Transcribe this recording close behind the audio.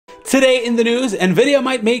Today in the news, Nvidia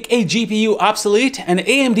might make a GPU obsolete and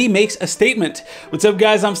AMD makes a statement. What's up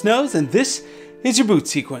guys, I'm Snows and this is your boot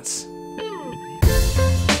sequence.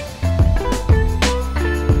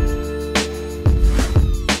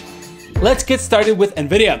 Let's get started with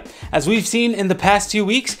Nvidia. As we've seen in the past few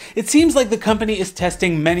weeks, it seems like the company is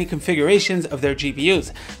testing many configurations of their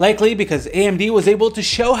GPUs, likely because AMD was able to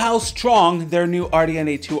show how strong their new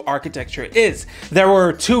RDNA 2 architecture is. There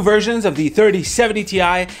were two versions of the 3070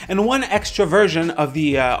 Ti and one extra version of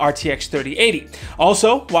the RTX 3080.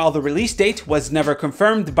 Also, while the release date was never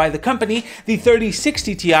confirmed by the company, the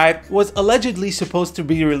 3060 Ti was allegedly supposed to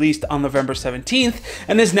be released on November 17th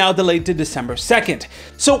and is now delayed to December 2nd.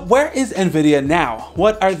 So where is Nvidia now?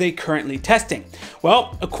 What are they currently testing?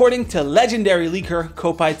 Well, according to legendary leaker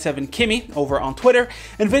Kopite7Kimi over on Twitter,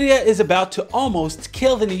 Nvidia is about to almost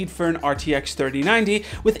kill the need for an RTX 3090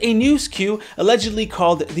 with a new SKU allegedly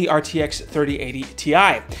called the RTX 3080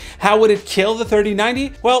 Ti. How would it kill the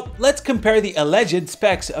 3090? Well, let's compare the alleged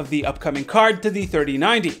specs of the upcoming card to the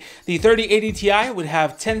 3090. The 3080 Ti would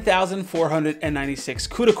have 10,496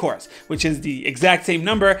 CUDA cores, which is the exact same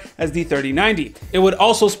number as the 3090. It would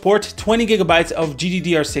also sport 20 gigabytes of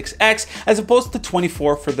GDDR6X as opposed to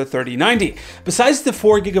 24 for the 3090. Besides the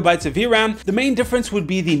 4 gigabytes of VRAM, the main difference would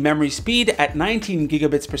be the memory speed at 19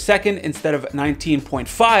 gigabits per second instead of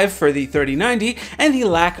 19.5 for the 3090 and the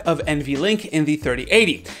lack of NVLink in the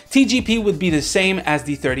 3080. TGP would be the same as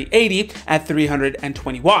the 3080 at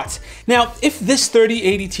 320 watts. Now, if this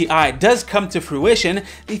 3080 Ti does come to fruition,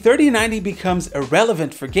 the 3090 becomes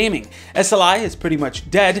irrelevant for gaming. SLI is pretty much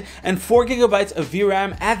dead and 4 gigabytes of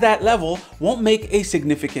VRAM at that level won't make a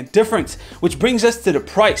significant difference, which brings us to the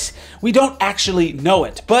price. We don't actually know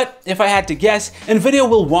it, but if I had to guess, Nvidia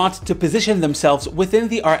will want to position themselves within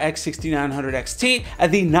the RX 6900 XT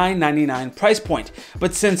at the $999 price point.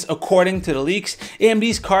 But since, according to the leaks,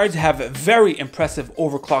 AMD's cards have very impressive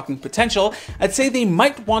overclocking potential, I'd say they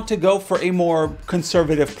might want to go for a more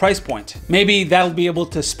conservative price point. Maybe that'll be able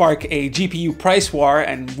to spark a GPU price war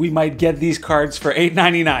and we might get these cards for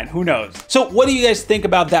 $899, who knows? So what do you guys think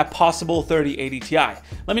about that possible 3080 Ti?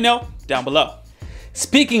 Let me know down below.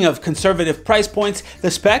 Speaking of conservative price points, the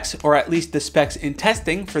specs, or at least the specs in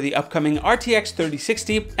testing for the upcoming RTX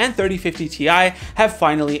 3060 and 3050 Ti have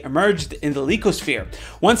finally emerged in the leakosphere.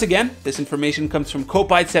 Once again, this information comes from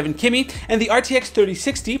Kopite7Kimi, and the RTX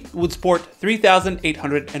 3060 would sport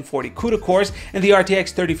 3,840 CUDA cores, and the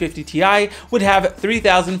RTX 3050 Ti would have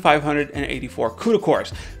 3,584 CUDA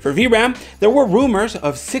cores. For VRAM, there were rumors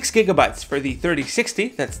of 6 gigabytes for the 3060,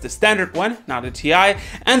 that's the standard one, not a Ti,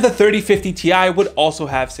 and the 3050 Ti would also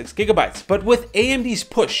have 6 gigabytes. But with AMD's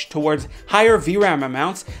push towards higher VRAM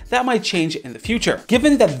amounts, that might change in the future.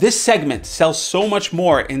 Given that this segment sells so much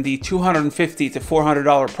more in the $250 to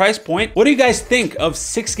 $400 price point, what do you guys think of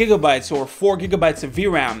 6 gigabytes or 4 gigabytes of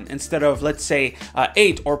VRAM instead of, let's say,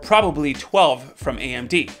 8 or probably 12 from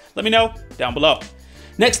AMD? Let me know down below.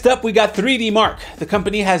 Next up, we got 3D Mark. The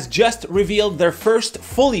company has just revealed their first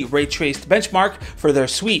fully ray-traced benchmark for their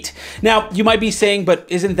suite. Now, you might be saying, but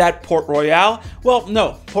isn't that Port Royale? Well,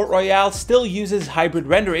 no, Port Royale still uses hybrid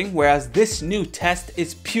rendering, whereas this new test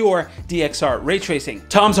is pure DXR ray tracing.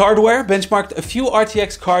 Tom's Hardware benchmarked a few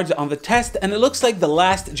RTX cards on the test, and it looks like the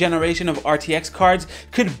last generation of RTX cards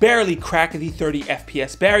could barely crack the 30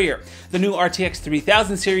 FPS barrier. The new RTX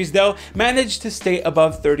 3000 series, though, managed to stay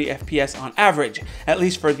above 30 FPS on average, at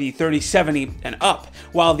least for the 3070 and up,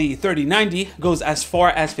 while the 3090 goes as far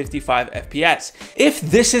as 55 FPS. If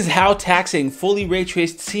this is how taxing fully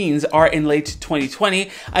ray-traced scenes are in late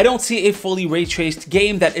 2020, I don't see a fully ray-traced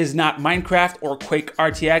game that is not Minecraft or Quake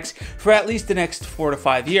RTX for at least the next 4 to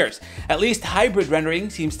 5 years. At least hybrid rendering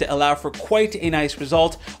seems to allow for quite a nice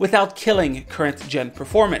result without killing current gen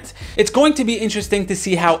performance. It's going to be interesting to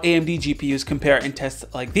see how AMD GPUs compare in tests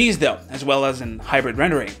like these though, as well as in hybrid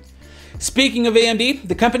rendering. Speaking of AMD,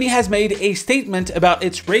 the company has made a statement about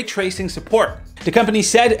its ray tracing support. The company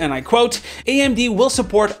said, and I quote, AMD will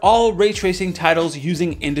support all ray tracing titles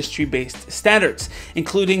using industry-based standards,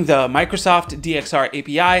 including the Microsoft DXR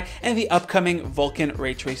API and the upcoming Vulkan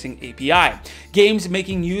ray tracing API. Games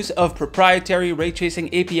making use of proprietary ray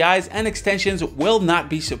tracing APIs and extensions will not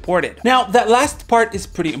be supported. Now, that last part is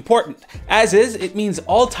pretty important. As is, it means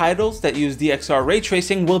all titles that use DXR ray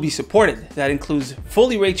tracing will be supported. That includes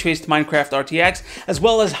fully ray traced Minecraft RTX, as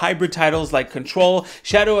well as hybrid titles like Control,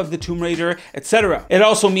 Shadow of the Tomb Raider, etc. etc. It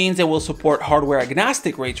also means it will support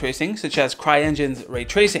hardware-agnostic ray tracing, such as CryEngine's ray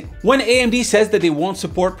tracing. When AMD says that they won't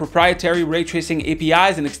support proprietary ray tracing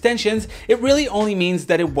APIs and extensions, it really only means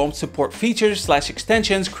that it won't support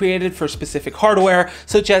features/extensions created for specific hardware,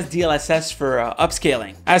 such as DLSS for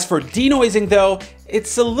upscaling. As for denoising though,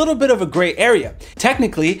 it's a little bit of a gray area.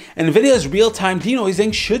 Technically, Nvidia's real-time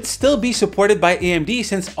denoising should still be supported by AMD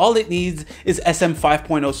since all it needs is SM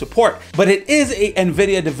 5.0 support. But it is a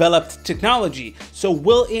Nvidia developed technology, so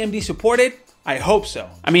will AMD support it? I hope so.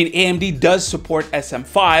 I mean, AMD does support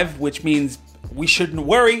SM5, which means we shouldn't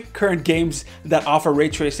worry. Current games that offer ray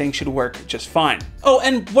tracing should work just fine. Oh,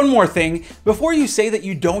 and one more thing. Before you say that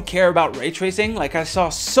you don't care about ray tracing, like I saw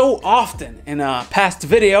so often in a past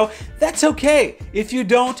video, that's okay. If you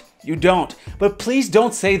don't, you don't. But please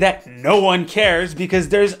don't say that no one cares, because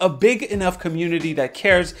there's a big enough community that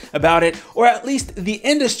cares about it, or at least the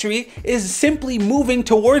industry is simply moving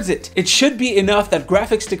towards it. It should be enough that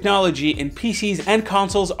graphics technology in PCs and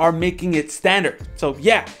consoles are making it standard. So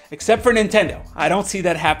yeah, except for Nintendo, I don't see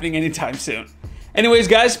that happening anytime soon. Anyways,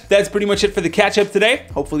 guys, that's pretty much it for the catch-up today.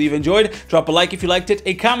 Hopefully you've enjoyed. Drop a like if you liked it,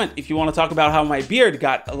 a comment if you want to talk about how my beard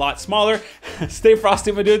got a lot smaller. Stay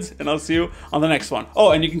frosty, my dudes, and I'll see you on the next one.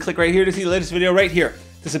 Oh, and you can click right here to see the latest video right here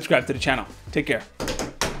to subscribe to the channel. Take care.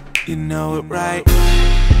 You know it right.